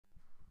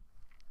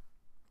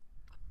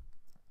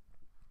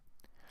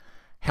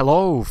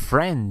Hello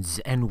friends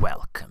and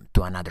welcome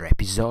to another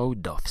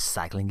episode of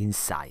Cycling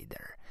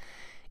Insider.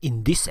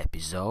 In this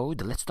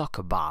episode, let's talk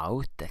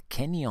about the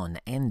Canyon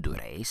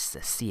Endurace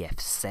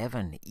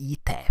CF7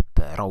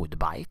 eTap road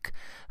bike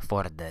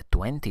for the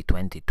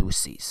 2022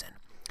 season.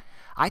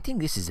 I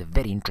think this is a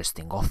very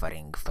interesting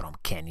offering from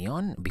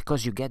Canyon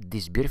because you get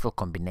this beautiful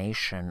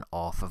combination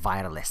of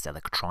wireless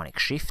electronic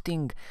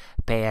shifting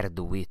paired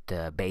with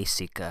a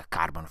basic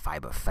carbon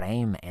fiber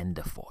frame and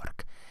the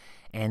fork.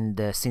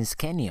 And since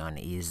Canyon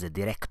is a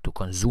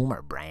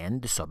direct-to-consumer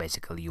brand, so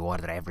basically you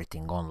order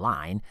everything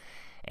online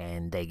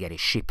and they get it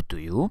shipped to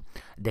you,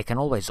 they can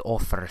always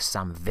offer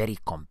some very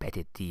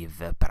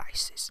competitive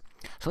prices.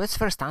 So let's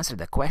first answer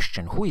the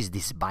question, who is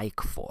this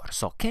bike for?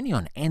 So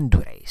Canyon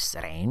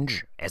Endurace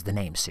range, as the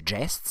name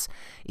suggests,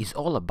 is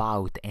all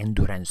about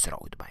endurance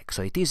road bike.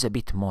 So it is a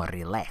bit more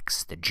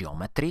relaxed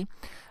geometry,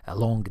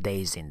 long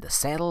days in the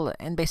saddle,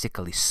 and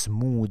basically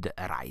smooth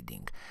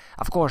riding.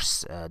 Of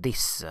course,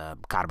 this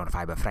carbon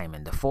fiber frame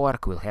and the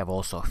fork will have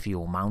also a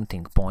few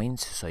mounting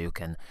points, so you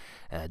can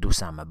do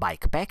some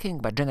bike packing,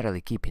 but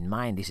generally keep in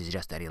mind this is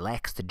just a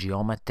relaxed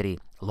geometry,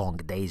 long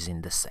days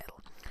in the saddle.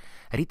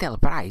 Retail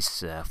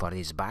price for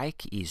this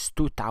bike is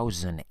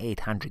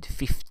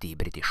 2,850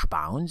 British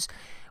pounds,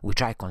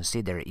 which I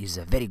consider is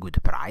a very good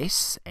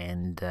price,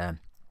 and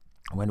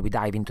when we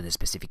dive into the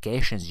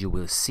specifications you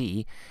will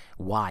see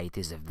why it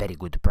is a very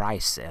good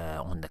price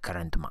on the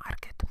current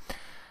market.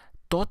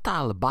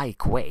 Total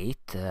bike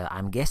weight,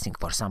 I'm guessing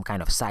for some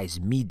kind of size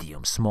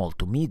medium, small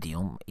to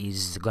medium,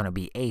 is gonna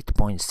be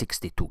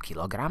 8.62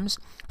 kilograms.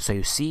 So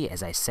you see,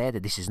 as I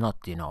said, this is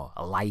not,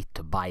 a light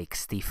bike,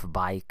 stiff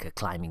bike,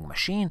 climbing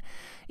machine.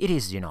 It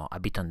is, a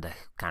bit on the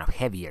kind of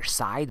heavier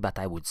side, but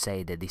I would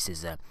say that this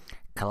is a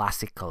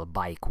classical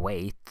bike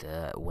weight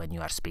when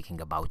you are speaking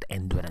about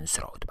endurance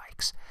road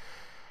bikes.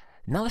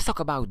 Now let's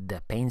talk about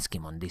the paint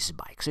scheme on this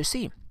bike. So you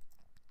see,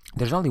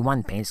 there's only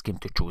one paint scheme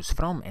to choose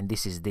from, and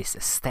this is this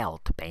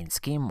stealth paint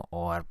scheme,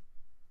 or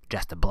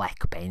just a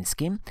black paint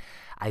scheme.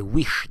 I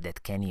wish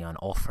that Canyon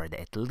offered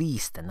at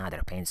least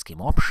another paint scheme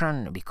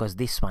option, because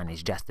this one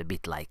is just a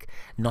bit like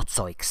not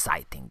so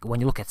exciting. When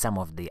you look at some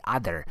of the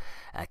other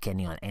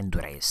Canyon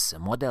Endurace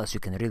models, you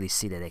can really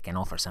see that they can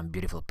offer some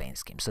beautiful paint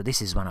schemes. So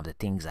this is one of the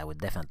things I would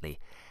definitely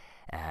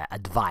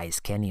advise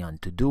Canyon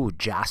to do,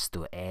 just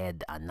to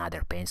add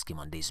another paint scheme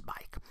on this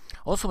bike.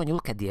 Also, when you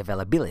look at the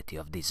availability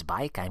of this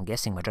bike, I'm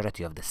guessing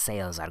majority of the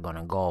sales are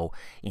gonna go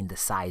in the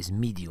size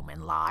medium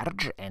and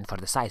large, and for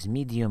the size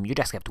medium you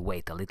just have to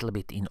wait a little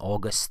bit. In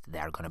August they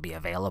are gonna be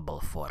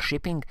available for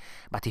shipping,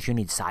 but if you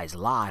need size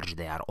large,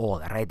 they are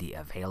already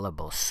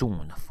available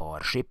soon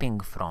for shipping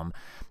from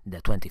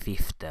the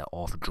 25th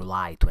of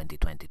July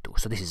 2022.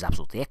 So this is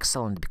absolutely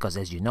excellent, because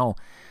as you know,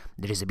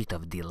 there is a bit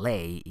of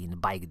delay in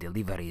bike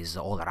deliveries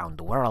all around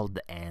the world,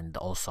 and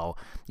also,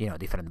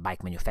 different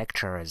bike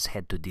manufacturers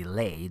had to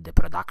delay the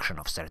production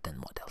of certain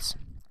models.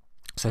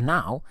 So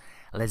now,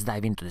 let's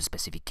dive into the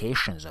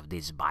specifications of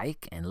this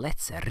bike, and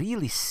let's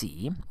really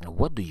see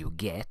what do you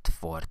get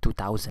for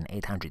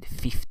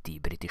 2,850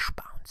 British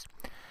pounds.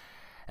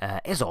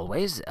 As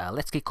always,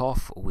 let's kick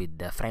off with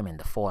the frame and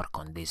the fork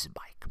on this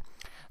bike.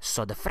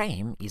 So the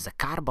frame is a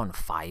carbon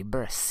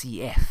fiber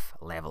CF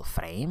level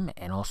frame,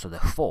 and also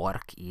the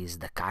fork is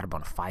the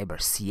carbon fiber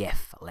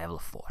CF level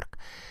fork.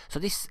 So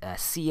this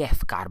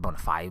CF carbon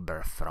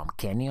fiber from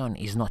Canyon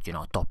is not,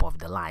 top of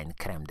the line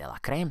creme de la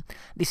creme.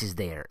 This is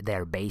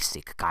their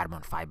basic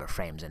carbon fiber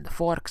frames and the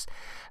forks,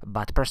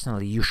 but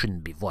personally you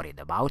shouldn't be worried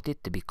about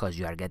it, because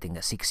you are getting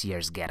a 6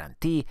 years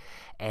guarantee,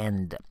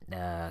 and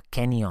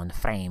Canyon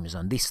frames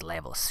on this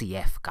level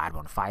CF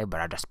carbon fiber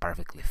are just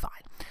perfectly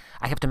fine.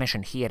 I have to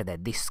mention here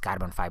that this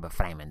carbon fiber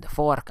frame and the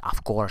fork,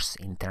 of course,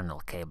 internal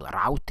cable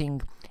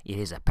routing. It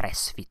is a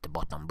press-fit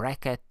bottom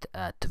bracket,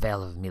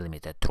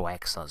 12mm through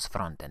axles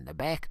front and the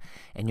back,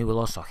 and you will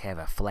also have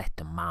a flat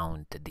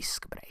mount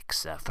disc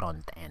brakes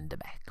front and the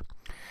back.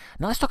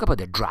 Now let's talk about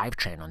the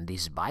drivetrain on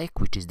this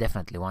bike, which is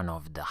definitely one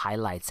of the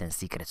highlights and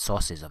secret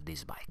sauces of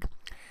this bike.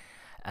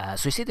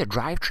 So you see, the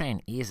drivetrain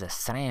is a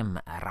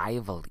SRAM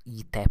Rival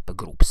eTap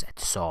group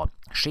set. So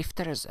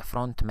shifters,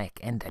 front mech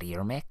and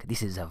rear mech.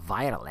 This is a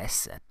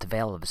wireless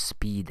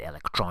 12-speed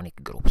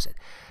electronic group set.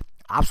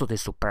 Absolutely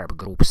superb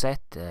group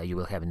set. You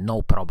will have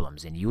no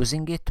problems in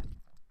using it.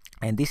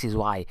 And this is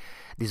why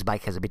this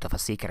bike has a bit of a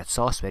secret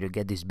sauce, where you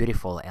get this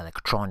beautiful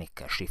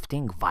electronic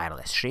shifting,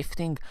 wireless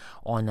shifting,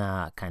 on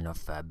a kind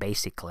of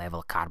basic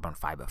level carbon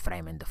fiber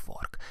frame and the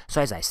fork. So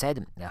as I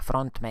said,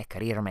 front mech,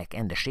 rear mech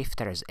and the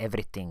shifters,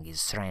 everything is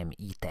SRAM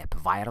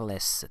eTap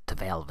wireless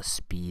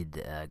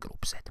 12-speed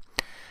group set.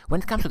 When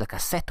it comes to the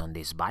cassette on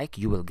this bike,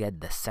 you will get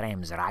the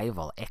SRAM's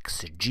Rival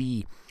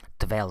XG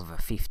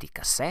 1250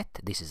 cassette.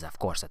 This is of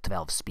course a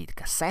 12-speed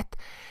cassette,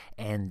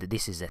 and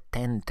this is a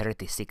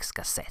 1036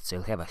 cassette, so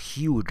you'll have a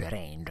huge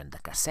range on the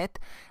cassette.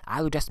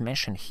 I will just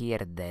mention here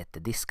that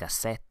this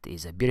cassette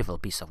is a beautiful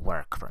piece of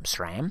work from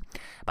SRAM,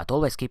 but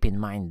always keep in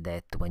mind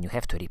that when you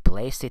have to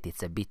replace it,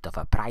 it's a bit of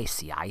a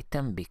pricey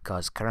item,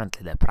 because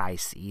currently the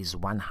price is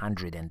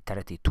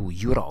 132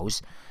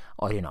 euros,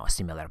 or a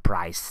similar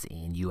price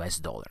in US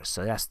dollars.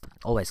 So just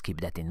always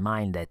keep that in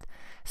mind, that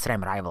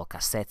SRAM rival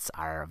cassettes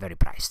are very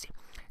pricey.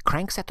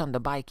 Crankset on the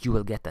bike, you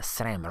will get a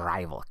SRAM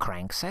rival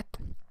crankset.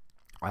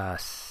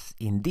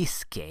 In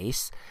this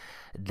case,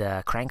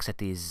 the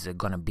crankset is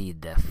gonna be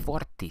the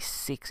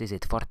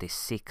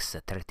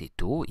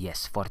 4632?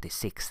 Yes,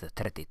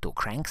 4632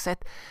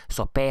 crankset.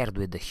 So paired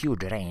with the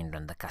huge range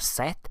on the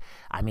cassette,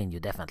 I mean, you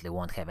definitely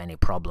won't have any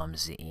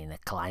problems in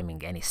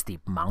climbing any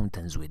steep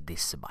mountains with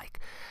this bike.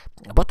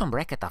 Bottom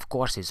bracket, of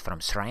course, is from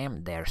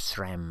SRAM, their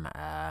SRAM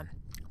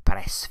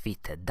press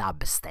fit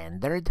dub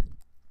standard.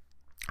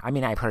 I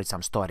mean, I've heard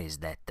some stories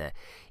that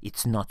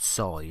it's not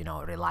so,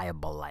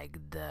 reliable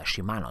like the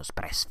Shimano's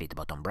press fit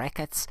bottom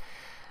brackets.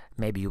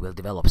 Maybe you will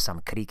develop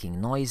some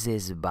creaking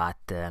noises, but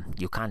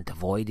you can't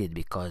avoid it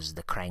because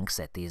the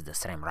crankset is the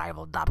SRAM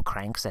rival dub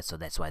crankset, so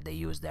that's why they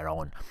use their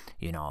own,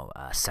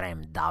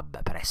 SRAM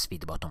dub press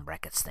fit bottom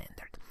bracket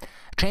standard.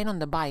 Chain on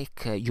the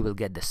bike, you will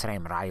get the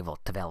SRAM rival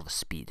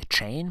 12-speed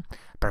chain,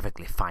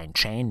 perfectly fine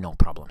chain, no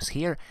problems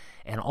here.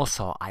 And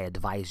also, I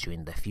advise you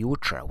in the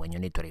future, when you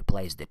need to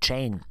replace the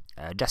chain,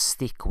 just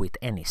stick with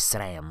any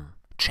SRAM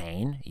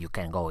chain. You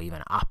can go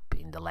even up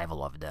in the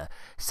level of the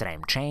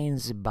SRAM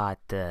chains, but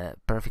this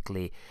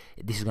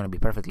is going to be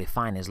perfectly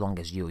fine as long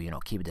as you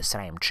keep the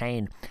SRAM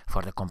chain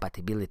for the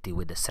compatibility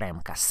with the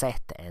SRAM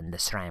cassette and the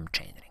SRAM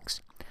chain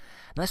rings.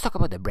 Now let's talk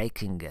about the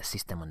braking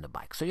system on the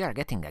bike. So you are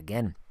getting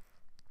again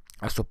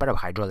a superb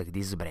hydraulic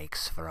disc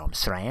brakes from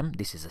SRAM.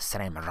 This is a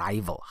SRAM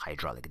rival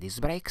hydraulic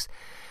disc brakes.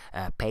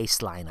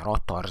 Paceline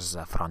rotors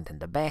front and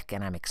the back,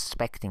 and I'm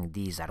expecting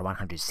these are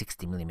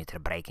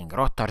 160mm braking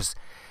rotors.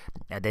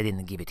 They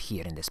didn't give it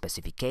here in the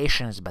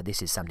specifications, but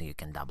this is something you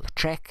can double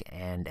check.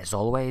 And as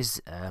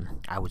always,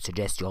 I would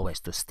suggest you always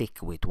to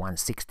stick with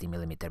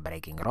 160mm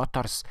braking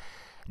rotors,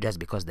 just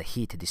because the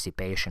heat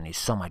dissipation is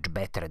so much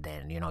better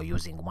than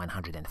using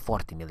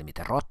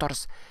 140mm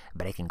rotors.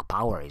 Braking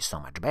power is so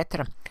much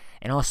better.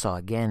 And also,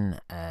 again,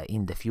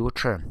 in the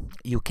future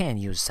you can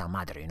use some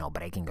other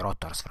braking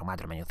rotors from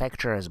other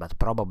manufacturers, but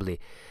probably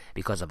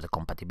because of the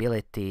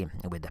compatibility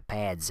with the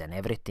pads and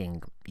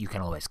everything, you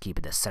can always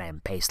keep the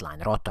SRAM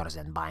Paceline rotors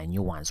and buy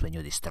new ones when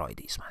you destroy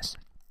these ones.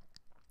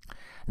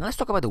 Now let's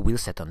talk about the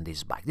wheelset on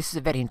this bike. This is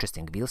a very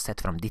interesting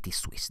wheelset from DT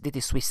Swiss.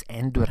 DT Swiss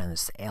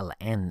Endurance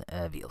LN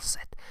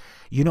wheelset.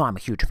 I'm a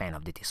huge fan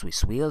of DT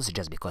Swiss wheels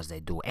just because they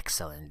do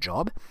excellent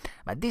job.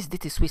 But this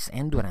DT Swiss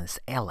Endurance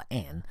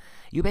LN,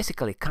 you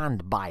basically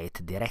can't buy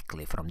it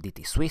directly from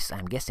DT Swiss.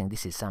 I'm guessing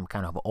this is some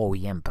kind of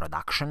OEM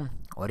production,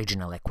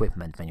 original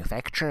equipment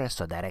manufacturer,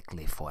 so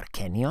directly for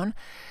Canyon.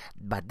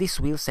 But this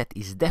wheelset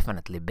is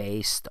definitely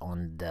based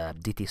on the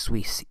DT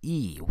Swiss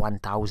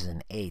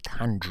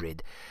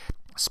E1800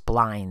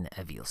 spline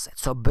wheelset.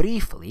 So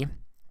briefly,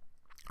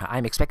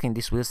 I'm expecting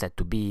this wheelset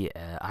to be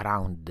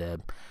around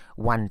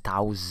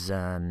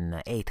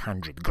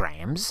 1,800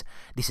 grams.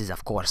 This is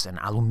of course an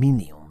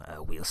aluminium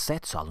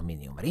wheelset, so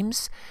aluminium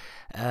rims.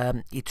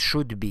 It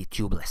should be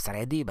tubeless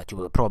ready, but you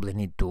will probably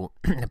need to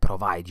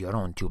provide your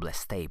own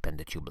tubeless tape and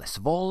the tubeless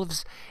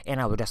valves.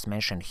 And I will just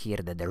mention here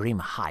that the rim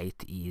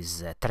height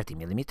is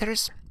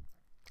 30mm.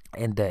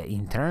 And the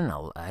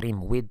internal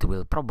rim width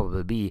will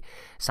probably be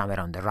somewhere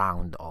on the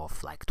round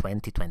of like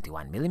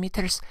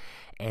 20-21mm.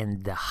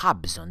 And the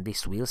hubs on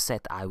this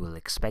wheelset, I will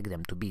expect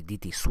them to be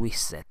DT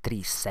Swiss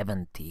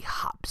 370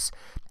 hubs.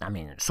 I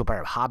mean,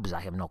 superb hubs, I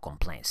have no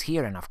complaints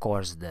here. And of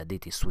course, the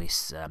DT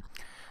Swiss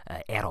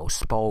aero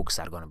spokes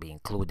are going to be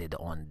included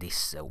on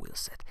this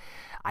wheelset.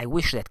 I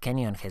wish that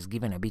Canyon has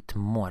given a bit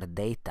more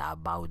data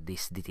about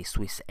this DT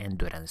Swiss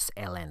Endurance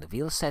LN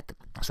wheelset,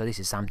 so this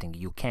is something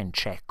you can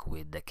check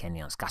with the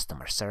Canyon's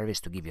customer service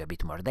to give you a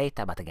bit more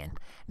data, but again,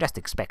 just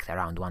expect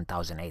around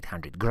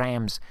 1,800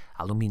 grams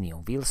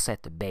aluminium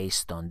wheelset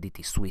based on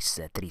DT Swiss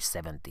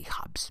 370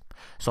 hubs.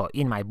 So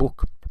in my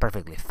book,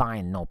 perfectly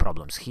fine, no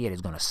problems here,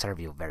 it's going to serve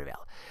you very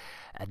well.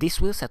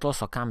 This wheelset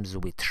also comes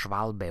with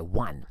Schwalbe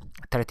 1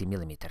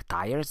 30mm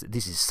tires.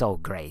 This is so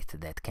great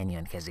that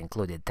Canyon has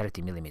included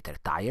 30mm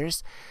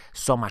tires.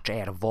 So much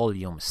air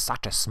volume,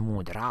 such a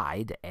smooth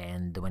ride,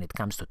 and when it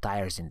comes to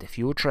tires in the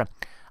future,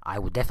 I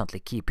would definitely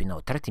keep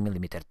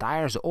 30mm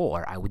tires,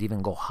 or I would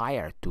even go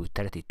higher to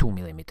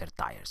 32mm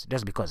tires,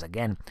 just because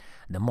again,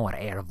 the more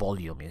air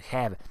volume you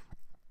have,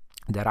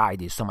 the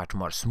ride is so much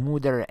more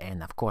smoother,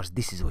 and of course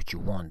this is what you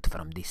want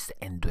from this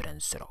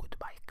endurance road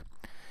bike.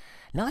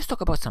 Now let's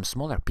talk about some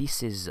smaller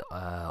pieces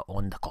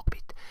on the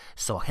cockpit.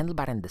 So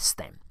handlebar and the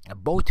stem.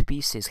 Both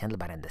pieces,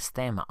 handlebar and the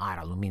stem, are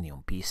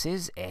aluminium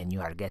pieces, and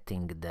you are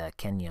getting the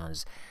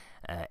Canyon's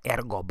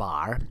ergo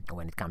bar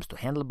when it comes to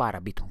handlebar, a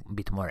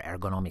bit more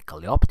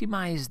ergonomically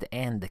optimized,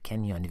 and the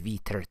Canyon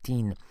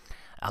V13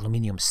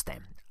 aluminium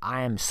stem.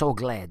 I am so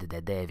glad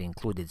that they've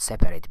included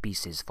separate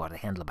pieces for the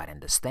handlebar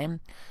and the stem,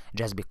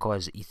 just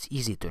because it's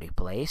easy to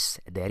replace.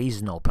 There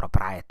is no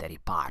proprietary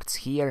parts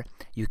here.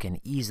 You can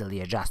easily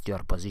adjust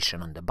your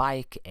position on the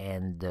bike,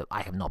 and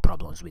I have no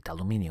problems with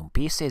aluminum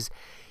pieces.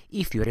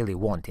 If you really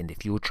want in the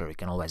future, you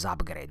can always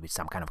upgrade with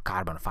some kind of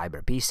carbon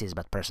fiber pieces,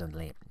 but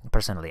personally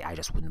I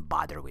just wouldn't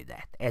bother with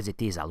that. As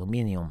it is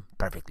aluminum,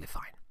 perfectly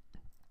fine.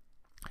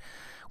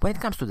 When it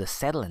comes to the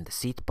saddle and the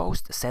seat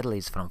post, the saddle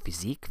is from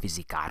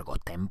Physique Argo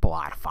Tempo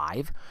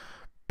R5.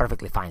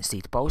 Perfectly fine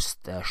seat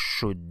post,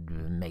 should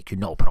make you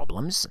no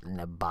problems,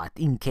 but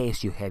in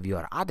case you have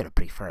your other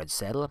preferred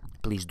saddle,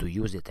 please do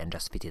use it and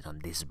just fit it on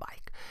this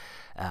bike.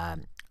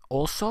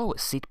 Also,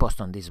 seat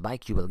post on this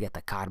bike, you will get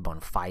a carbon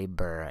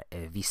fiber,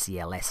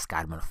 VCLS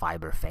carbon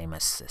fiber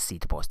famous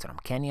seat post from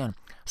Canyon.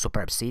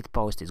 Superb seat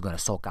post, is going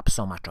to soak up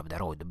so much of the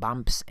road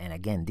bumps, and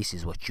again, this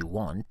is what you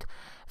want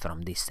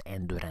from this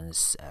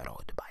endurance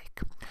road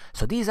bike.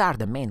 So these are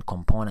the main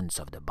components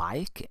of the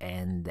bike,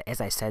 and as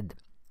I said,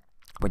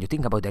 when you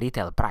think about the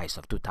retail price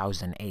of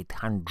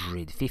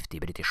 2,850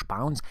 British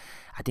pounds,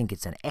 I think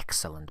it's an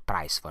excellent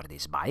price for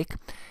this bike.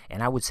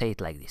 And I would say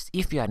it like this: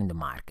 if you are in the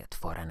market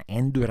for an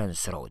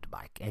endurance road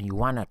bike and you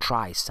want to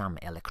try some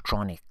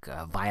electronic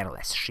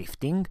wireless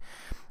shifting,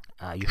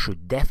 you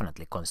should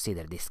definitely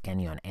consider this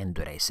Canyon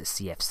Endurace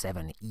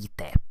CF7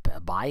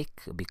 eTap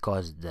bike,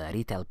 because the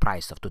retail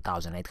price of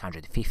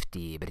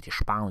 2,850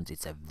 British pounds,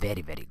 it's a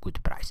very, very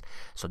good price.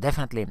 So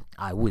definitely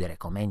I would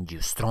recommend you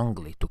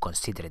strongly to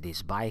consider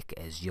this bike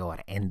as your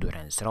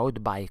endurance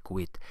road bike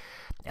with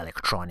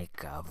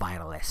electronic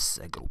wireless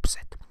group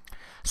set.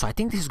 So I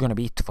think this is going to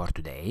be it for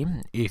today.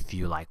 If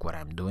you like what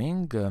I'm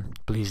doing,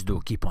 please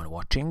do keep on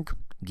watching,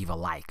 give a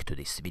like to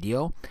this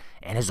video,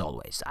 and as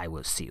always, I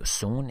will see you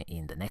soon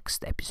in the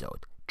next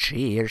episode.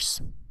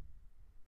 Cheers!